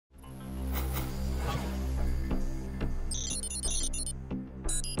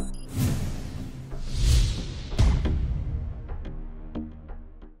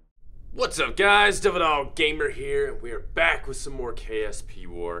What's up guys, TheDevildogGamer here. We are back with some more KSP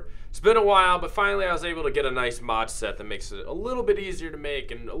War. It's been a while, but finally I was able to get a nice mod set that makes it a little bit easier to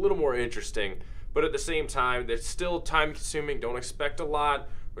make and a little more interesting. But at the same time, it's still time consuming, don't expect a lot.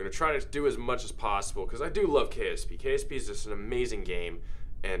 We're going to try to do as much as possible because I do love KSP. KSP is just an amazing game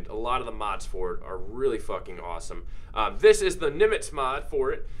and a lot of the mods for it are really fucking awesome. This is the Nimitz mod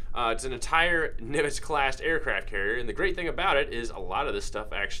for it. It's an entire Nimitz-class aircraft carrier, and the great thing about it is a lot of this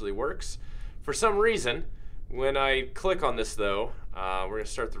stuff actually works. For some reason, when I click on this though, we're going to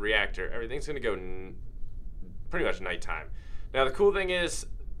start the reactor. Everything's going to go pretty much nighttime. Now the cool thing is,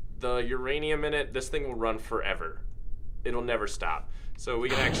 the uranium in it, this thing will run forever. It'll never stop. So we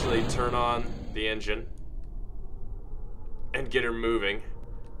can actually turn on the engine and get her moving.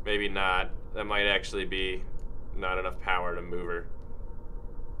 Maybe not. That might actually be not enough power to move her.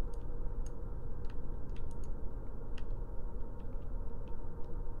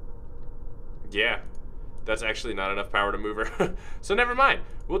 Yeah, that's actually not enough power to move her. So never mind.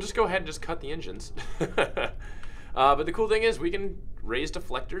 We'll just go ahead and just cut the engines. But the cool thing is we can raise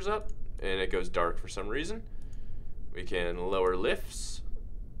deflectors up and it goes dark for some reason. We can lower lifts.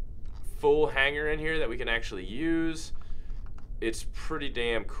 Full hangar in here that we can actually use. It's pretty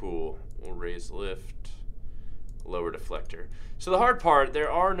damn cool. We'll raise lift, lower deflector. So the hard part,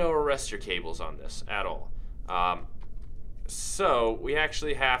 there are no arrestor cables on this at all. So we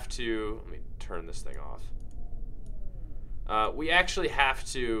actually have to, let me turn this thing off. We actually have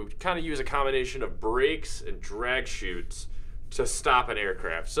to kind of use a combination of brakes and drag chutes to stop an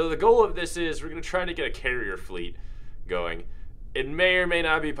aircraft. So the goal of this is we're going to try to get a carrier fleet going. It may or may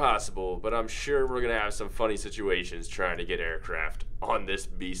not be possible, but I'm sure we're going to have some funny situations trying to get aircraft on this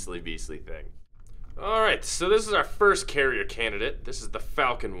beastly thing. Alright, so this is our first carrier candidate. This is the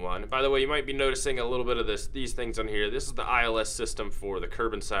Falcon one. By the way, you might be noticing a little bit of these things on here. This is the ILS system for the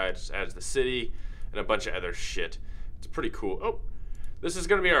Kerbal side, just adds the city and a bunch of other shit. It's pretty cool. Oh, this is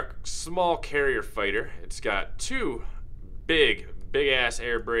going to be our small carrier fighter. It's got two big ass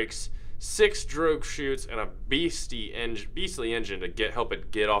air brakes, 6 drogue chutes, and a beastly engine to help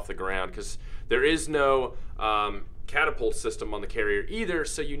it get off the ground, because there is no catapult system on the carrier either,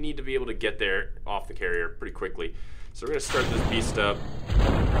 so you need to be able to get there off the carrier pretty quickly. So we're gonna start this beast up.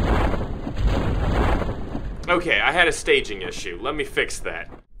 Okay, I had a staging issue. Let me fix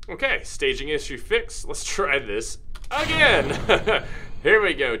that. Okay, staging issue fixed. Let's try this again. Here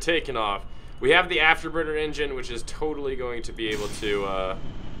we go, taking off. We have the afterburner engine, which is totally going to be able to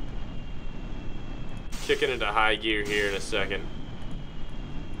kick it into high gear here in a second.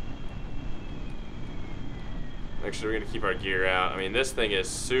 Actually, we're gonna keep our gear out. I mean, this thing is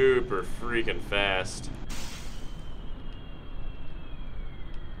super freaking fast.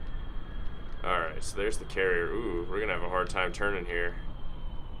 Alright, so there's the carrier. Ooh, we're gonna have a hard time turning here.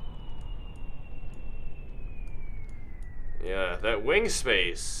 Yeah, that wing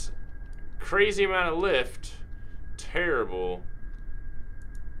space. Crazy amount of lift. Terrible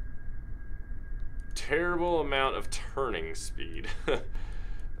amount of turning speed.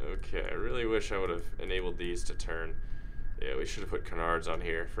 Okay, I really wish I would have enabled these to turn. Yeah, we should have put canards on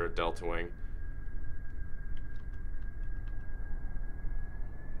here for a delta wing.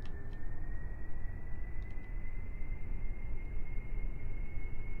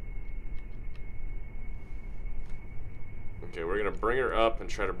 Okay, we're gonna bring her up and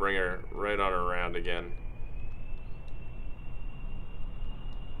try to bring her right on her round again.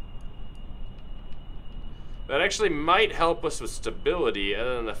 That actually might help us with stability,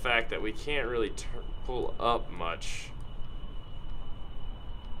 other than the fact that we can't really pull up much.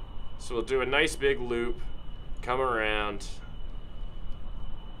 So we'll do a nice big loop, come around.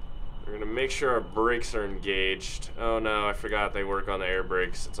 We're gonna make sure our brakes are engaged. Oh no, I forgot they work on the air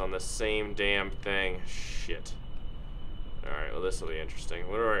brakes. It's on the same damn thing. Shit. Alright, well this will be interesting.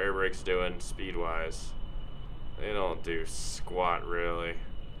 What are our air brakes doing speed-wise? They don't do squat, really.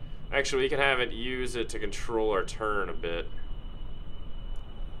 Actually, we can have it use it to control our turn a bit.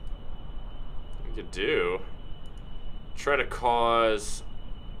 We could do. Try to cause.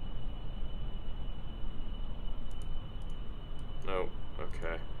 Nope.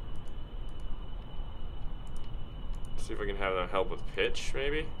 Okay. See if we can have them help with pitch,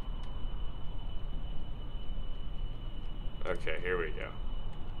 maybe. Okay, here we go.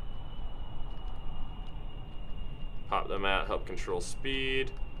 Pop them out, help control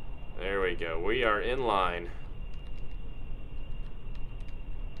speed. There we go. We are in line.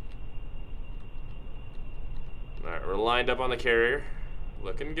 Alright, we're lined up on the carrier.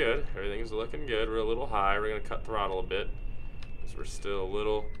 Looking good. Everything's looking good. We're a little high. We're going to cut throttle a bit, because we're still a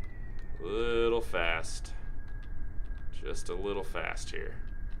little fast. Just a little fast here.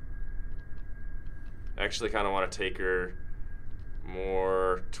 Actually kind of want to take her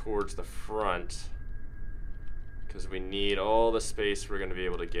more towards the front because we need all the space we're going to be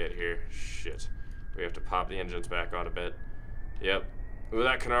able to get here. Shit. We have to pop the engines back on a bit. Yep. With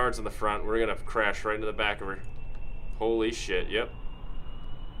that canard's in the front, we're going to crash right into the back of her. Holy shit. Yep.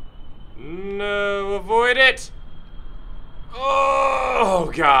 No, avoid it!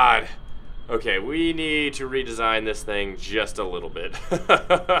 Oh, God. Okay, we need to redesign this thing just a little bit.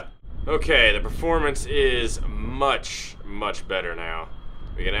 Okay, the performance is much, much better now.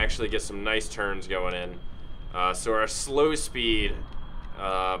 We can actually get some nice turns going in. So our slow speed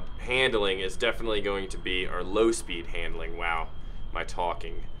handling is definitely going to be our low speed handling. Wow, my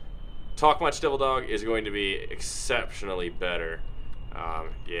talking. Talk Much Devil Dog is going to be exceptionally better.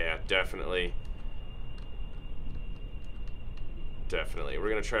 Yeah, definitely. Definitely. We're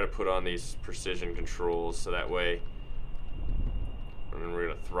going to try to put on these precision controls so that way, and then we're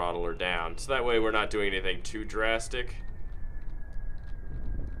going to throttle her down. So that way we're not doing anything too drastic,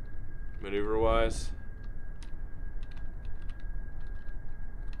 maneuver-wise.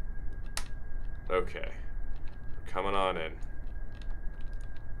 Okay. We're coming on in.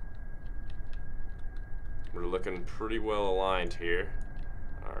 We're looking pretty well aligned here.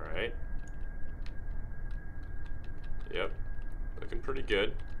 Alright. Yep. Looking pretty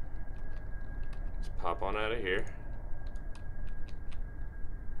good. Let's pop on out of here.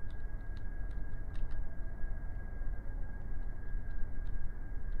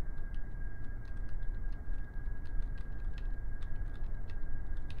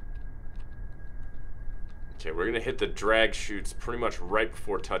 Okay, we're gonna hit the drag chutes pretty much right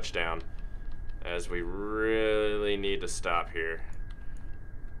before touchdown, as we really need to stop here.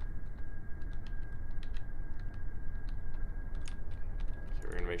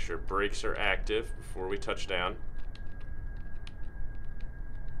 We're going to make sure brakes are active before we touch down.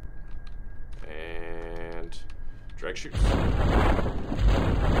 And drag chutes.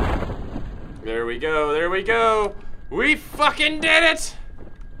 There we go, there we go. We fucking did it!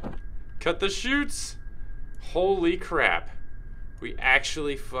 Cut the chutes. Holy crap. We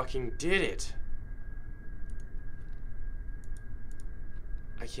actually fucking did it.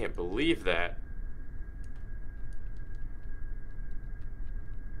 I can't believe that.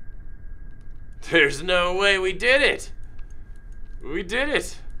 There's no way we did it! We did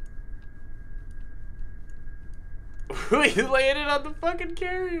it! We landed on the fucking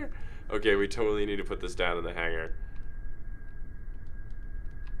carrier! Okay, we totally need to put this down in the hangar.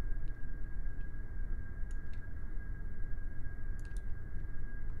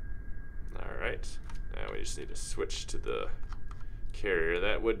 Alright, now we just need to switch to the carrier.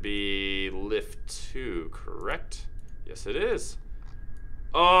 That would be lift 2, correct? Yes, it is.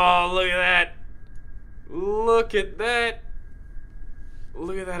 Oh, look at that! Look at that!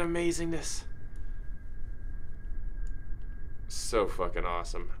 Look at that amazingness. So fucking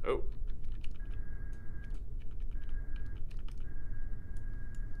awesome. Oh.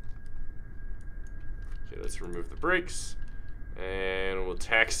 Okay, let's remove the brakes. And we'll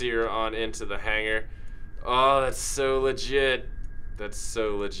taxi her on into the hangar. Oh, that's so legit. That's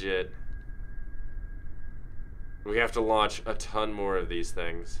so legit. We have to launch a ton more of these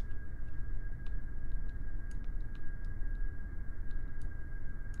things.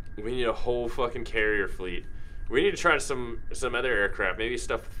 We need a whole fucking carrier fleet. We need to try some other aircraft, maybe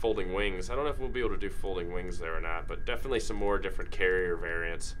stuff with folding wings. I don't know if we'll be able to do folding wings there or not, but definitely some more different carrier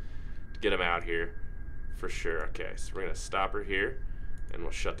variants to get them out here for sure. Okay, so we're gonna stop her here and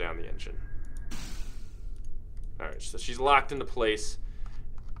we'll shut down the engine. All right, so she's locked into place.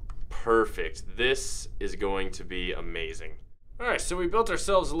 Perfect. This is going to be amazing. All right, so we built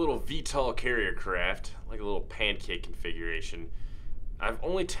ourselves a little VTOL carrier craft, like a little pancake configuration. I've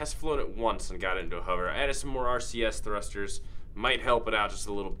only test flown it once and got it into a hover. I added some more RCS thrusters, might help it out just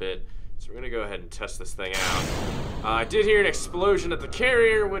a little bit. So we're gonna go ahead and test this thing out. I did hear an explosion at the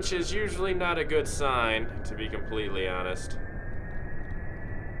carrier, which is usually not a good sign, to be completely honest.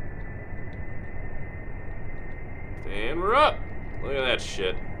 And we're up. Look at that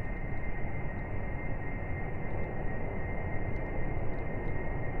shit.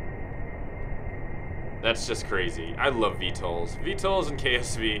 That's just crazy. I love VTOLs. VTOLs and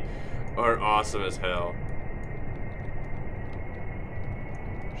KSV are awesome as hell.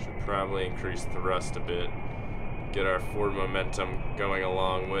 Should probably increase thrust a bit. Get our forward momentum going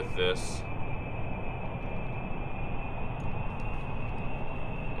along with this.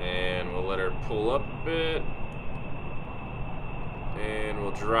 And we'll let her pull up a bit. And we'll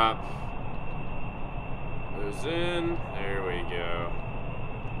drop those in. There we go.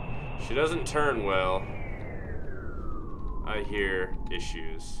 She doesn't turn well. I hear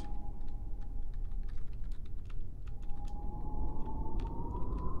issues.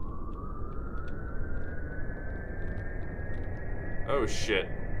 Oh shit.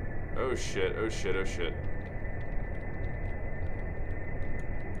 Oh shit, oh shit, oh shit.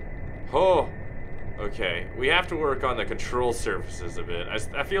 Oh! Okay, we have to work on the control surfaces a bit.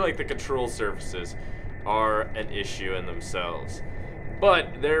 I feel like the control surfaces are an issue in themselves.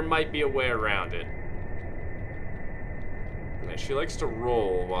 But there might be a way around it. And she likes to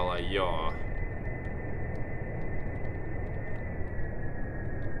roll while I yaw.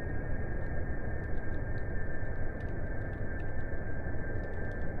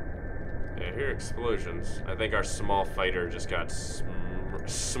 I hear explosions. I think our small fighter just got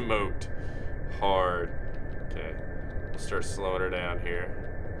smoked hard. Okay, we'll start slowing her down here.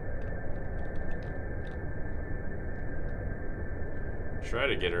 Try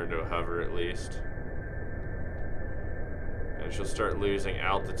to get her into a hover at least. And she'll start losing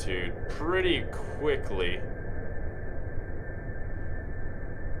altitude pretty quickly.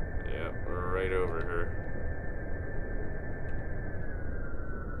 Yeah, we're right over her.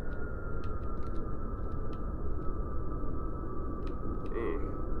 Ooh.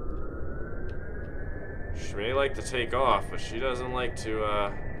 She may like to take off, but she doesn't like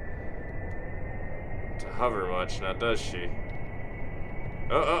to hover much, now does she?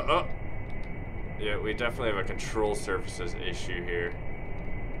 Oh. Yeah, we definitely have a control surfaces issue here.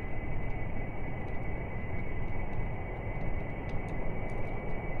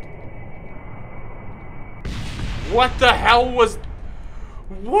 What the hell was...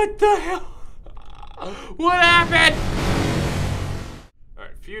 What the hell? What happened?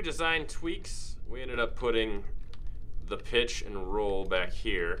 Alright, few design tweaks. We ended up putting the pitch and roll back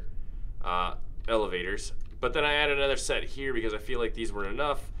here. Elevators. But then I added another set here because I feel like these weren't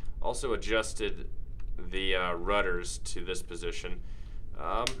enough. Also adjusted the rudders to this position.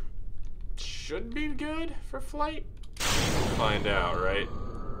 Should be good for flight. We'll find out, right?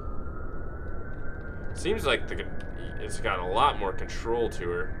 Seems like it's got a lot more control to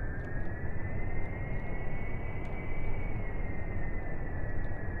her.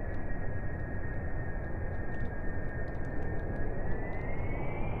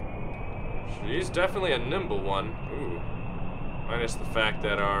 She's definitely a nimble one. Ooh. Minus the fact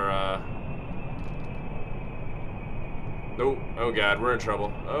that our, oh god, we're in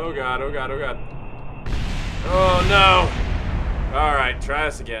trouble. Oh god, oh god, oh god. Oh no! Alright, try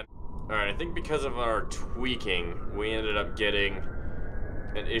this again. Alright, I think because of our tweaking, we ended up getting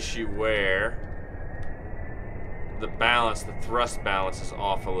an issue where the balance, the thrust balance is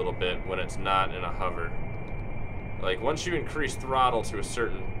off a little bit when it's not in a hover. Like, once you increase throttle to a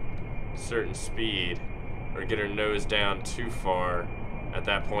certain speed, or get her nose down too far, at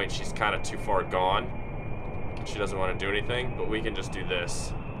that point she's kind of too far gone. She doesn't want to do anything, but we can just do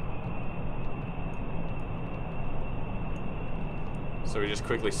this. So we just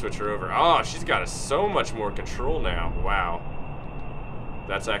quickly switch her over. Oh, she's got so much more control now. Wow.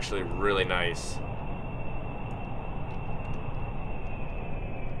 That's actually really nice.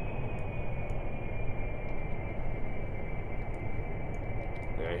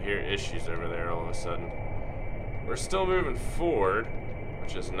 I hear issues over there all of a sudden. We're still moving forward,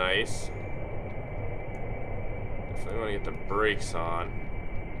 which is nice. Definitely want to get the brakes on.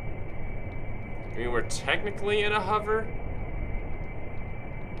 I mean, we're technically in a hover.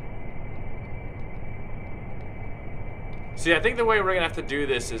 See, I think the way we're gonna have to do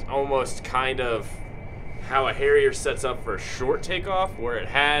this is almost kind of how a Harrier sets up for a short takeoff, where it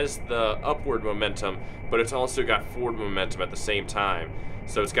has the upward momentum, but it's also got forward momentum at the same time.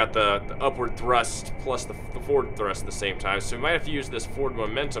 So it's got the upward thrust plus the forward thrust at the same time. So we might have to use this forward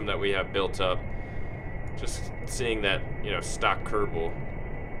momentum that we have built up. Just seeing that, you know, stock Kerbal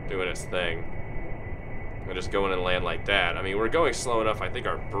doing its thing. And just go in and land like that. I mean, we're going slow enough, I think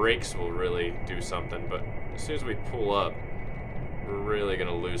our brakes will really do something, but as soon as we pull up, we're really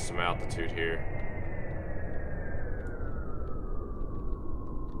gonna lose some altitude here.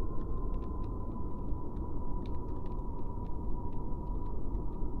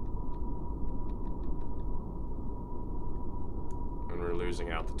 We're losing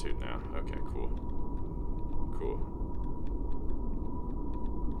altitude now. Okay, cool. Cool.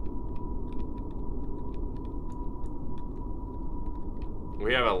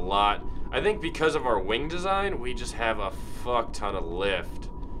 We have a lot. I think because of our wing design, we just have a fuck ton of lift.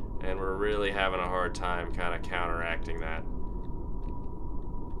 And we're really having a hard time kind of counteracting that.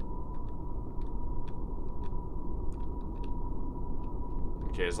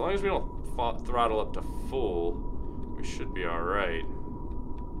 Okay, as long as we don't throttle up to full, we should be alright.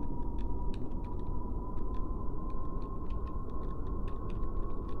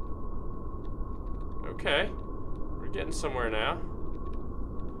 Okay, we're getting somewhere now.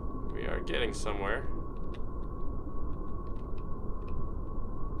 We are getting somewhere.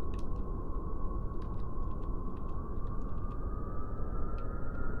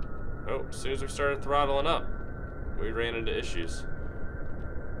 Oh, as soon as we started throttling up, we ran into issues.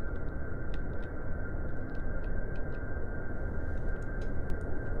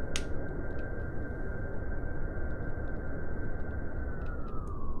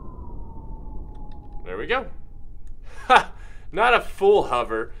 There we go. Ha! Not a full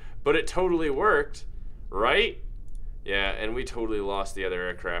hover, but it totally worked, right? Yeah, and we totally lost the other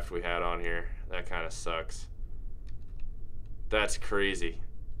aircraft we had on here. That kind of sucks. That's crazy.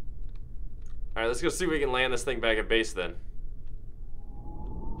 All right, let's go see if we can land this thing back at base then.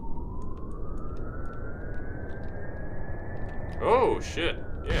 Oh, shit.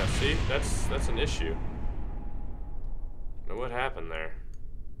 Yeah, see? That's an issue. Now what happened there?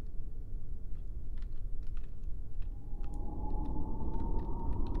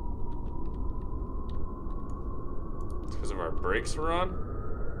 It's because of our brakes were on?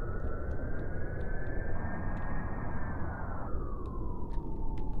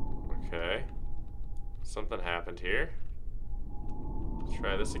 Okay. Something happened here. Let's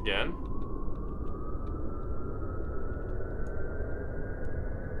try this again.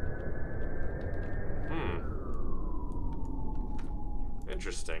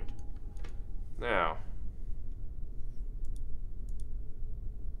 Interesting. Now.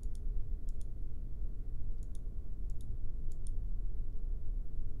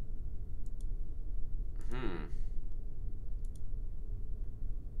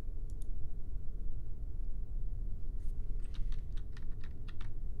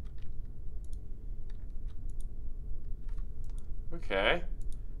 Okay.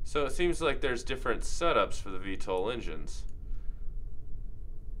 So it seems like there's different setups for the VTOL engines.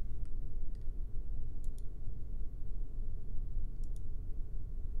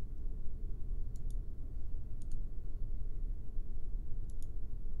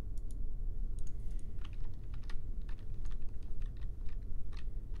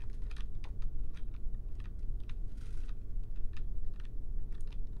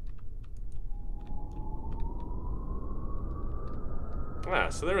 Ah,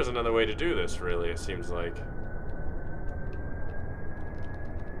 so there was another way to do this, really, it seems like.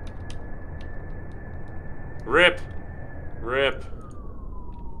 RIP! RIP.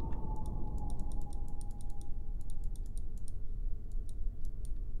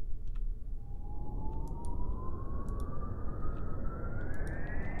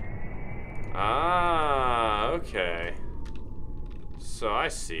 Ah, okay. So I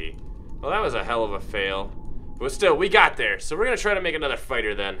see. Well, that was a hell of a fail. But still, we got there. So we're going to try to make another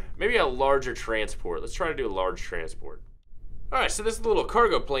fighter then. Maybe a larger transport. Let's try to do a large transport. Alright, so this is the little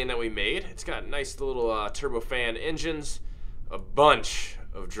cargo plane that we made. It's got nice little turbofan engines. A bunch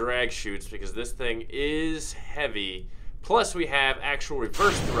of drag chutes because this thing is heavy. Plus we have actual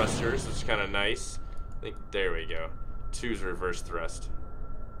reverse thrusters, which is kind of nice. I think, there we go. 2's reverse thrust.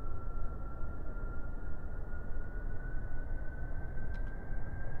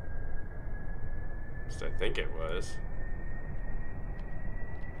 I think it was.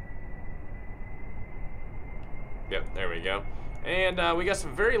 Yep, there we go. And we got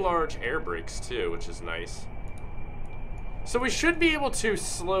some very large air brakes too, which is nice. So we should be able to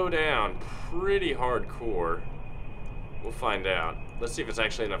slow down pretty hardcore. We'll find out. Let's see if it's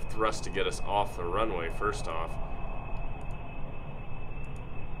actually enough thrust to get us off the runway first off.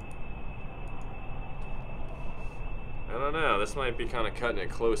 I don't know, this might be kind of cutting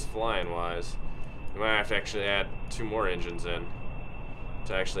it close flying wise. We might have to actually add 2 more engines in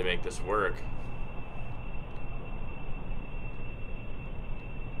to actually make this work.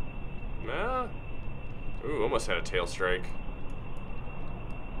 Nah. Ooh, almost had a tail strike.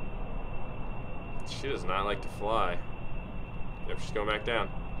 She does not like to fly. Yep, she's going back down.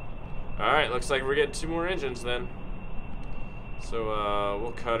 Alright, looks like we're getting 2 more engines then. So,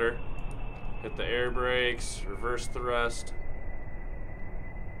 we'll cut her. Hit the air brakes, reverse thrust.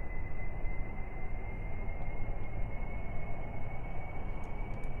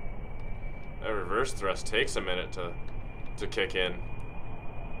 That reverse thrust takes a minute to kick in.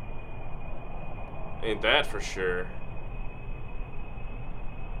 Ain't that for sure.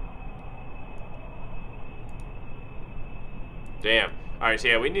 Damn. Alright, so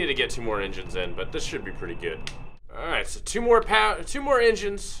yeah, we need to get 2 more engines in, but this should be pretty good. Alright, so 2 more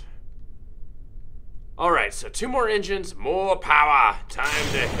engines. Alright, so 2 more engines, more power.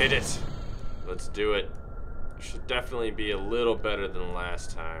 Time to hit it. Let's do it. Should definitely be a little better than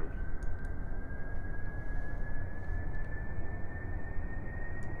last time.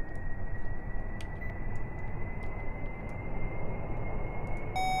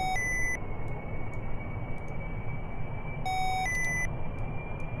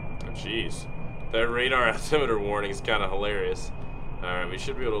 Jeez, that radar altimeter warning is kind of hilarious. Alright, we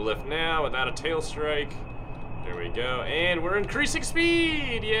should be able to lift now without a tail strike. There we go. And we're increasing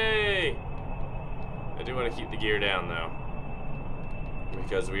speed! Yay! I do want to keep the gear down, though,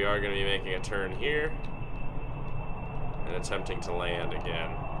 because we are going to be making a turn here and attempting to land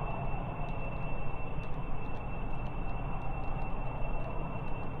again.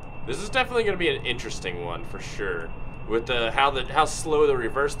 This is definitely going to be an interesting one for sure, with how slow the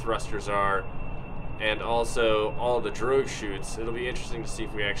reverse thrusters are, and also all the drogue chutes. It'll be interesting to see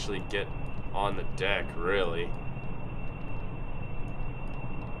if we actually get on the deck, really.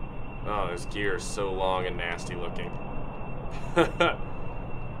 Oh, this gear is so long and nasty looking.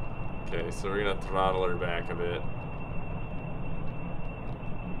 Okay, so we're gonna throttle her back a bit.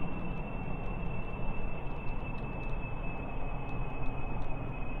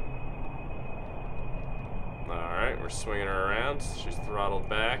 Alright, we're swinging her around. She's throttled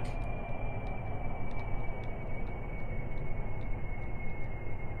back.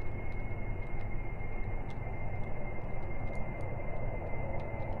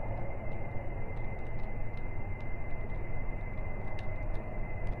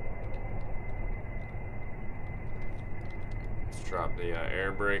 Drop the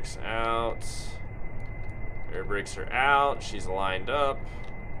air brakes out. Air brakes are out. She's lined up.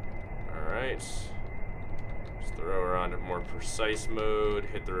 Alright. Just throw her on to more precise mode.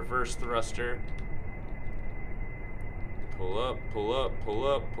 Hit the reverse thruster. Pull up, pull up, pull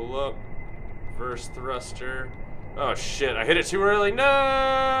up, pull up. Reverse thruster. Oh shit, I hit it too early. No!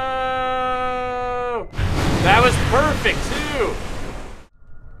 That was perfect too!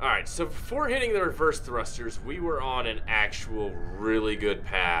 Alright, so before hitting the reverse thrusters, we were on an actual really good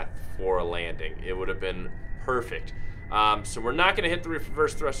path for a landing. It would have been perfect. So we're not going to hit the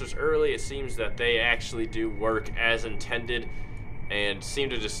reverse thrusters early. It seems that they actually do work as intended and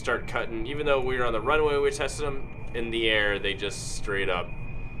seem to just start cutting. Even though we were on the runway, we tested them in the air, they just straight up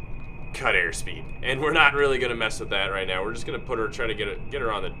cut airspeed. And we're not really going to mess with that right now. We're just going to try to get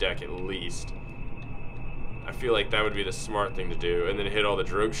her on the deck at least. I feel like that would be the smart thing to do, and then hit all the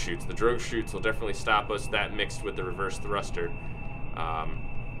drogue chutes. The drogue chutes will definitely stop us, that mixed with the reverse thruster.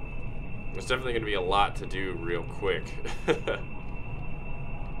 It's definitely going to be a lot to do real quick.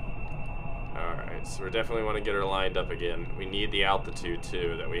 Alright, so we definitely want to get her lined up again. We need the altitude,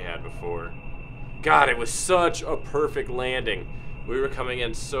 too, that we had before. God, it was such a perfect landing. We were coming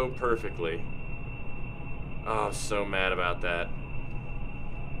in so perfectly. Oh, I'm so mad about that.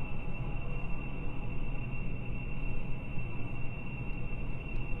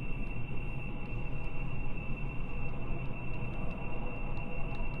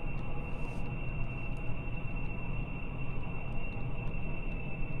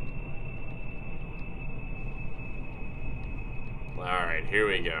 Alright, here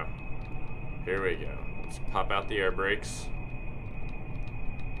we go. Here we go. Let's pop out the air brakes.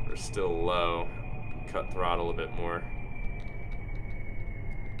 We're still low. Cut throttle a bit more.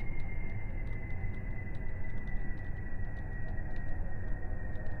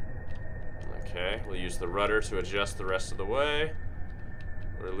 Okay, we'll use the rudder to adjust the rest of the way.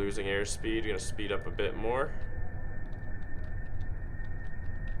 We're losing airspeed. We're going to speed up a bit more.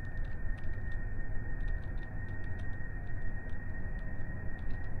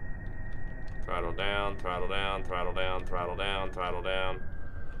 Throttle down, throttle down, throttle down, throttle down, throttle down.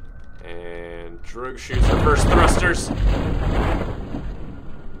 And drogue chutes, reverse thrusters.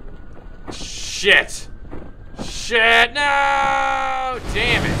 Shit! Shit! No!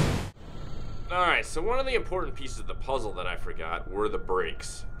 Damn it! Alright, so one of the important pieces of the puzzle that I forgot were the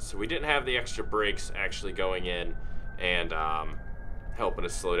brakes. So we didn't have the extra brakes actually going in and helping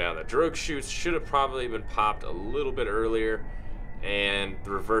us slow down. The drogue chutes should have probably been popped a little bit earlier. And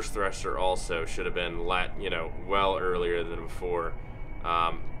the reverse thruster also should have been well earlier than before.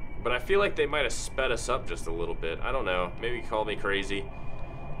 But I feel like they might have sped us up just a little bit. I don't know. Maybe call me crazy.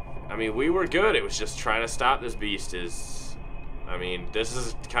 I mean, we were good. It was just trying to stop this beast. I mean, this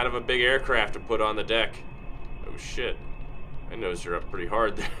is kind of a big aircraft to put on the deck. Oh, shit. I nosed her up pretty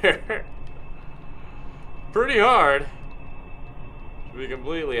hard there. Pretty hard, to be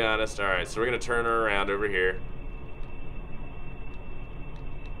completely honest. All right, so we're going to turn her around over here.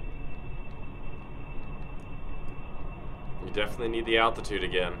 You definitely need the altitude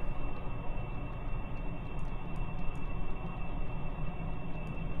again.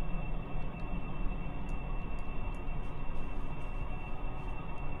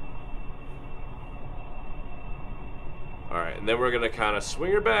 Alright, and then we're going to kind of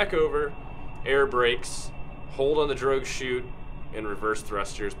swing her back over, air brakes, hold on the drogue chute, and reverse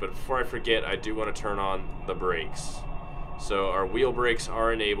thrusters. But before I forget, I do want to turn on the brakes. So our wheel brakes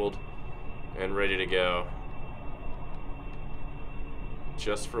are enabled and ready to go.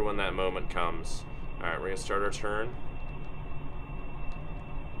 just for when that moment comes. Alright, we're going to start our turn.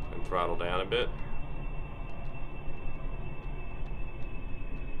 And throttle down a bit.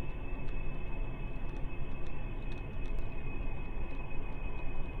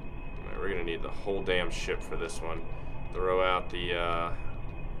 Alright, we're going to need the whole damn ship for this one. Throw out the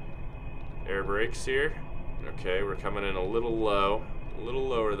air brakes here. Okay, we're coming in a little low. A little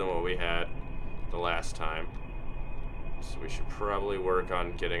lower than what we had the last time. So we should probably work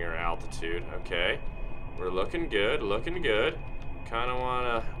on getting our altitude. Okay, we're looking good, looking good. Kind of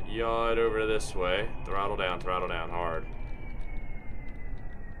want to yaw it over this way. Throttle down hard.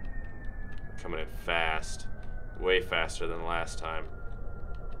 Coming in fast. Way faster than last time.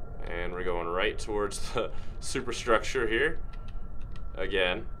 And we're going right towards the superstructure here.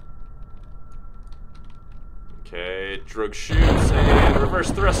 Again. Okay, drug chutes and reverse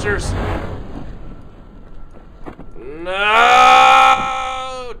thrusters.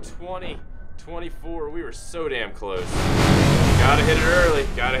 No! 20, 24. We were so damn close. Gotta hit it early.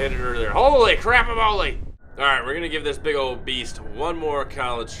 Gotta hit it earlier. Holy crap-a-moly! Alright, we're gonna give this big old beast one more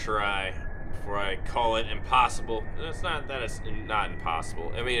college try before I call it impossible. It's not that it's not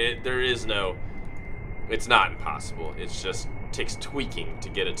impossible. I mean, there is no... It's not impossible. It's just takes tweaking to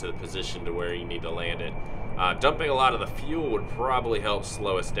get it to the position to where you need to land it. Dumping a lot of the fuel would probably help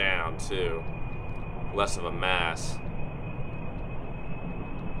slow us down, too. Less of a mass.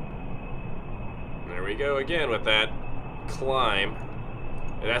 There we go again with that climb.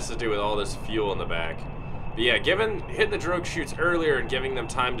 It has to do with all this fuel in the back. But yeah, hitting the drogue chutes earlier and giving them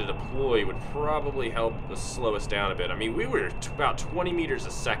time to deploy would probably help slow us down a bit. I mean, we were about 20 meters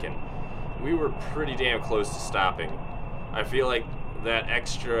a second. We were pretty damn close to stopping. I feel like that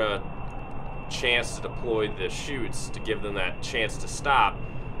extra chance to deploy the chutes to give them that chance to stop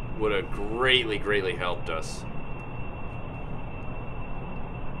would have greatly, greatly helped us.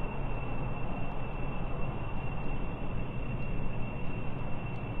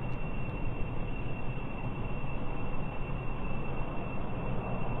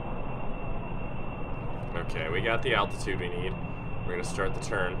 Okay, we got the altitude we need. We're gonna start the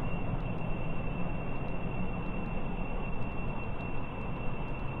turn.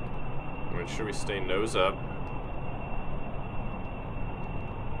 Make sure we stay nose up.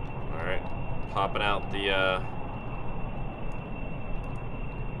 Alright, popping out the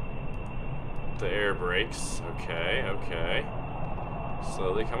air brakes. Okay, okay.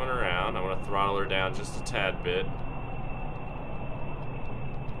 Slowly coming around. I'm gonna throttle her down just a tad bit.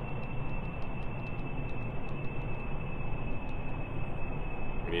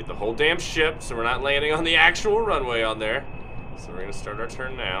 We need the whole damn ship, so we're not landing on the actual runway on there. So we're gonna start our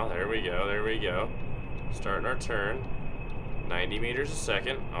turn now. There we go, there we go. Starting our turn. 90 meters a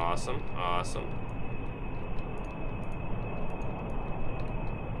second. Awesome, awesome.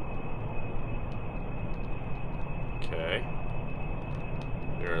 Okay.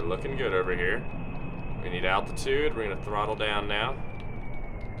 We're looking good over here. We need altitude. We're gonna throttle down now.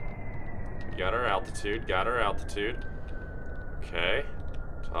 We got our altitude, got our altitude. Okay.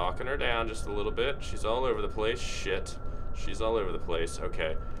 Talking her down just a little bit. She's all over the place. Shit. She's all over the place.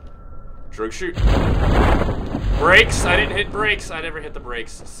 Okay. Drogue chute. Brakes. I didn't hit brakes. I never hit the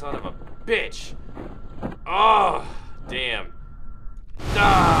brakes. Son of a bitch. Oh, damn.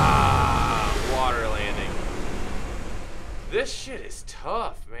 Ah, water landing. This shit is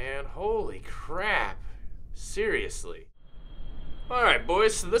tough, man. Holy crap. Seriously. Alright,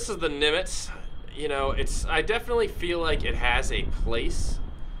 boys. So this is the Nimitz. You know, I definitely feel like it has a place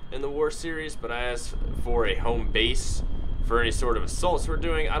in the War series, but as for a home base for any sort of assaults we're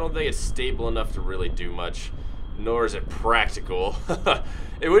doing, I don't think it's stable enough to really do much, nor is it practical.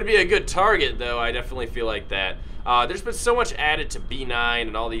 It would be a good target, though. I definitely feel like that. There's been so much added to B9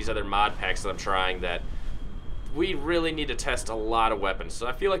 and all these other mod packs that I'm trying that we really need to test a lot of weapons. So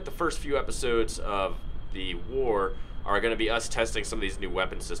I feel like the first few episodes of the War are going to be us testing some of these new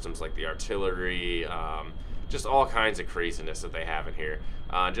weapon systems like the artillery, just all kinds of craziness that they have in here.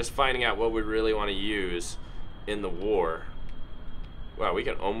 Just finding out what we really want to use in the War. Wow, we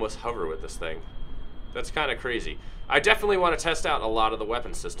can almost hover with this thing. That's kind of crazy. I definitely want to test out a lot of the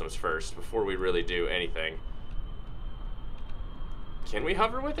weapon systems first before we really do anything. Can we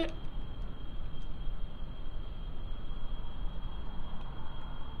hover with it?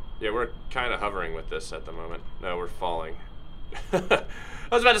 Yeah, we're kind of hovering with this at the moment. No, we're falling. I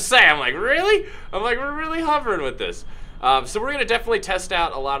was about to say, I'm like, really? I'm like, we're really hovering with this. So we're going to definitely test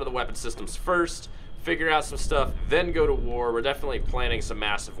out a lot of the weapon systems first, figure out some stuff, then go to war. We're definitely planning some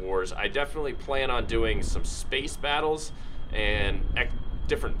massive wars. I definitely plan on doing some space battles and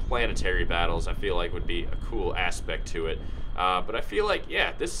different planetary battles. I feel like would be a cool aspect to it. But I feel like,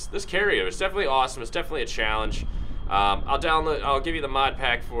 yeah, this carrier is definitely awesome. It's definitely a challenge. I'll give you the mod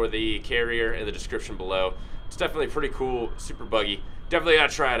pack for the carrier in the description below. It's definitely pretty cool, super buggy. Definitely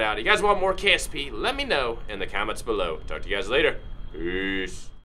gotta try it out. You guys want more KSP? Let me know in the comments below. Talk to you guys later. Peace.